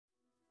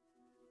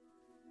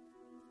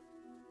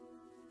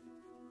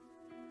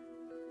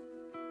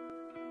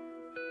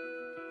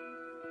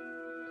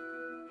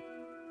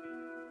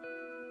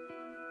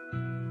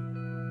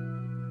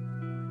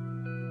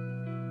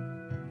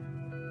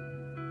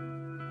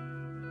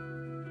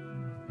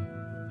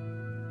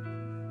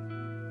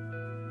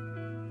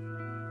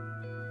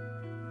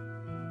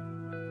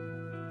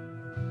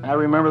I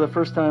remember the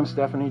first time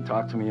Stephanie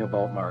talked to me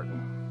about Martin.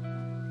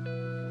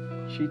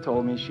 She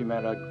told me she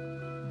met a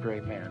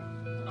great man.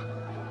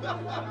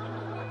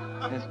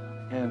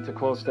 And to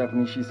quote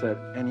Stephanie, she said,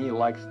 and he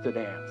likes to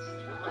dance.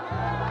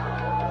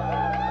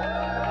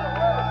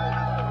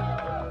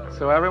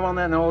 So everyone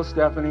that knows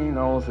Stephanie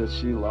knows that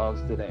she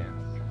loves to dance.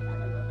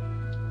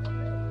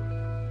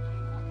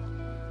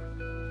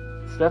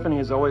 Stephanie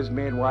has always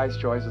made wise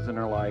choices in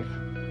her life,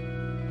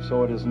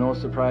 so it is no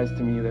surprise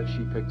to me that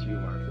she picked you,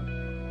 Martin.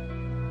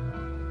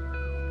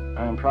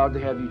 I am proud to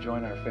have you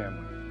join our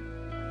family.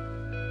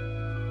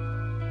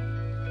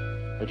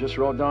 I just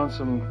wrote down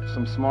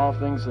some small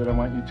things that I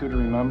want you two to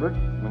remember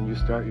when you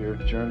start your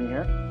journey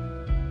here.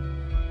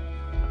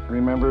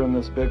 Remember, in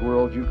this big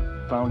world, you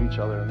found each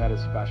other, and that is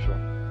special.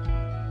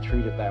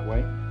 Treat it that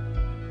way.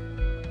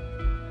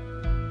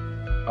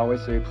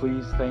 Always say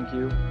please, thank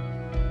you,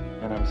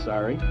 and I'm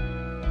sorry.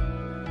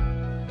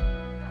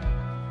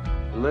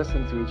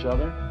 Listen to each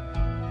other.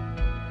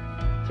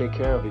 Take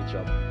care of each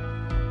other.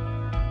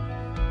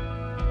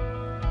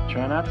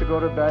 Try not to go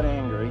to bed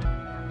angry.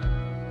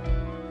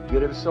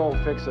 Get it sold,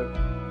 fix it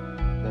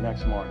the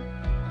next morning.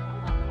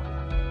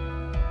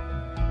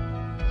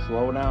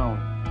 Slow down.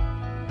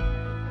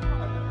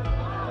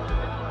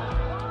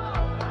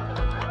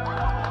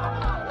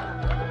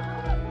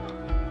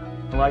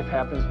 Life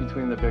happens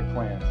between the big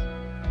plans.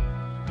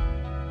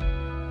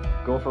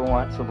 Go for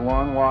lots of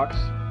long walks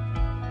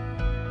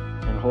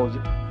and hold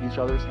each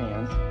other's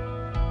hands.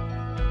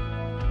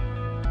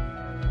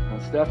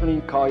 And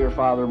Stephanie, call your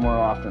father more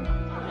often.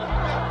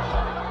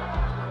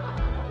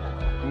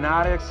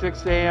 Not at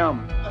 6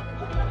 a.m.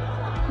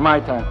 my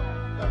time.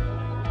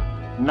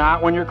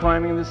 Not when you're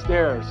climbing the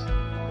stairs.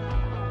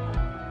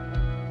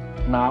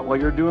 Not while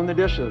you're doing the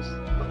dishes.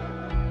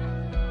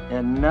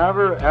 And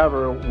never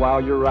ever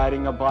while you're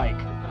riding a bike.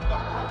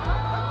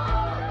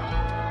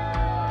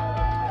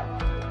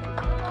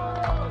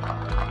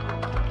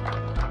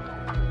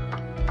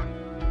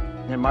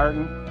 And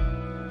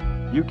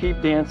Martin, you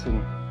keep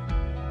dancing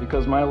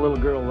because my little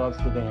girl loves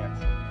to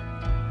dance.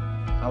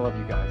 I love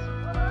you guys.